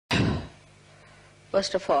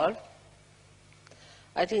First of all,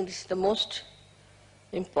 I think this is the most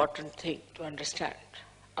important thing to understand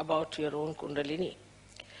about your own Kundalini,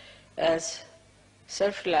 as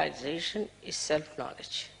self-realization is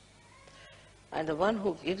self-knowledge. And the one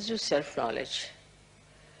who gives you self-knowledge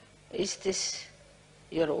is this,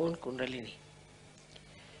 your own Kundalini.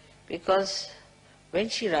 Because when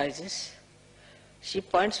she rises, she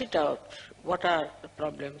points it out what are the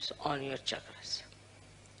problems on your chakras.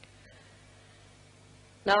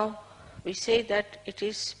 Now, we say that it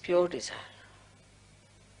is pure desire.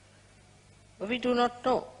 But we do not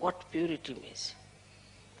know what purity means.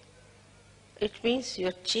 It means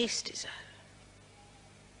your chaste desire.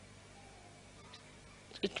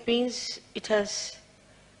 It means it has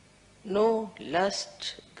no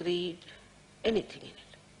lust, greed, anything in it.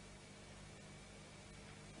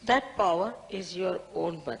 That power is your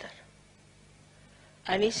own mother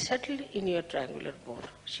and is settled in your triangular bone.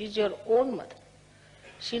 She is your own mother.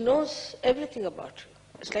 She knows everything about you.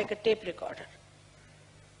 It's like a tape recorder.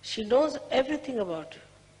 She knows everything about you.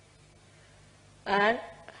 And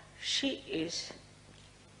she is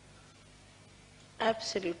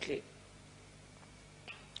absolutely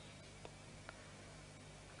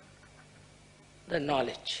the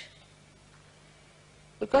knowledge.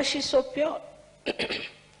 Because she is so pure.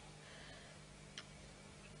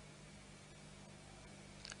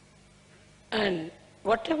 And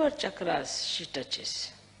whatever chakras she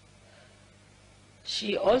touches,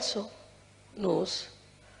 she also knows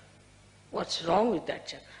what's wrong with that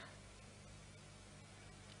chakra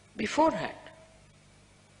beforehand.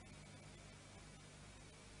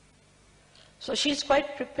 So she is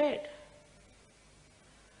quite prepared,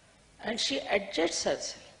 and she adjusts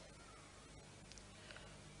herself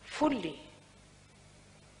fully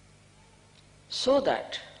so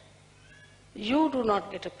that you do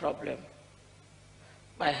not get a problem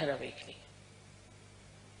by her awakening.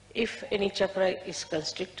 If any chakra is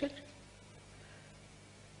constricted,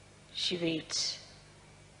 she waits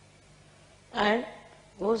and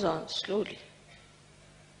goes on slowly,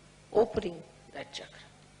 opening that chakra.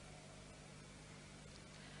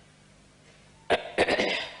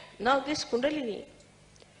 Now this Kundalini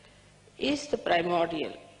is the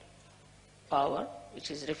primordial power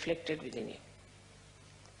which is reflected within you.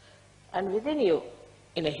 And within you,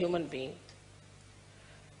 in a human being,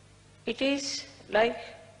 it is like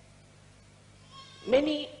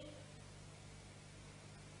many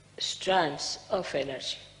strands of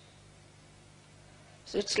energy.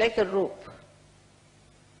 So it's like a rope.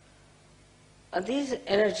 And these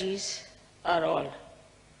energies are all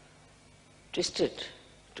twisted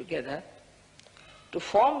together to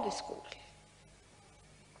form this Kundalini.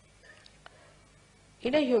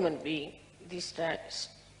 In a human being, these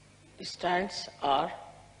strands are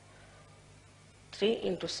 3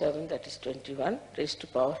 into 7, that is 21, raised to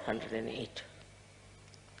power 108.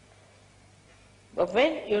 But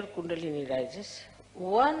when your Kundalini rises,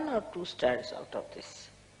 1 or 2 strands out of this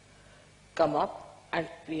come up and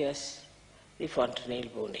pierce the fontanelle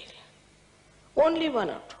bone area. Only 1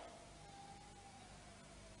 or 2.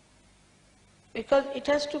 Because it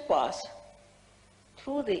has to pass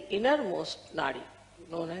through the innermost nadi,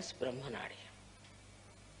 known as Brahma Nadi.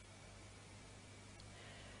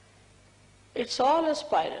 It's all a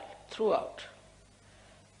spiral throughout,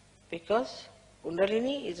 because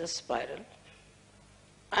Kundalini is a spiral,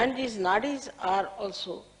 and these nadis are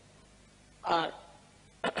also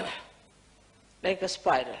like a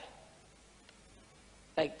spiral,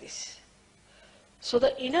 like this. So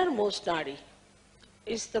the innermost nadi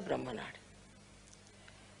is the Brahma Nadi.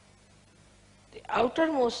 The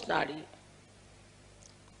outermost nadi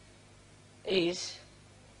is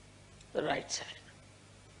the right side.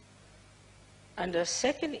 And the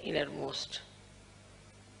second innermost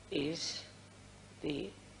is the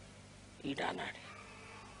Ida Nadi.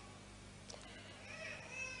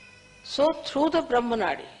 So through the Brahma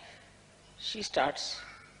Nadi, she starts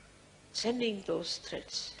sending those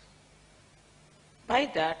threads. By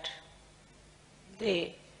that,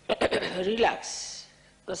 they relax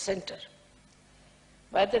the center.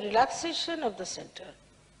 By the relaxation of the center,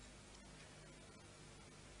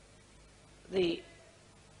 the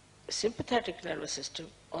sympathetic nervous system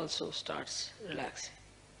also starts relaxing.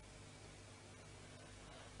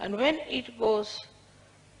 And when it goes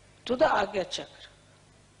to the Agya chakra,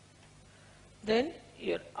 then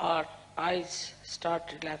your eyes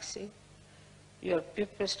start relaxing, your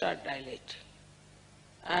pupils start dilating,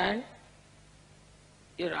 and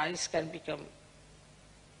your eyes can become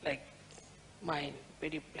like mine,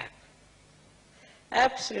 very black,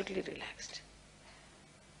 absolutely relaxed.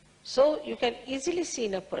 So you can easily see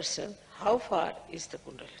in a person how far is the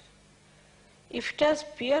Kundalini. If it has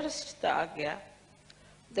pierced the agya,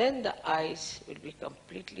 then the eyes will be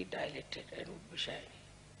completely dilated and will be shining.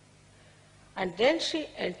 And then she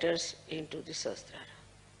enters into the sastra.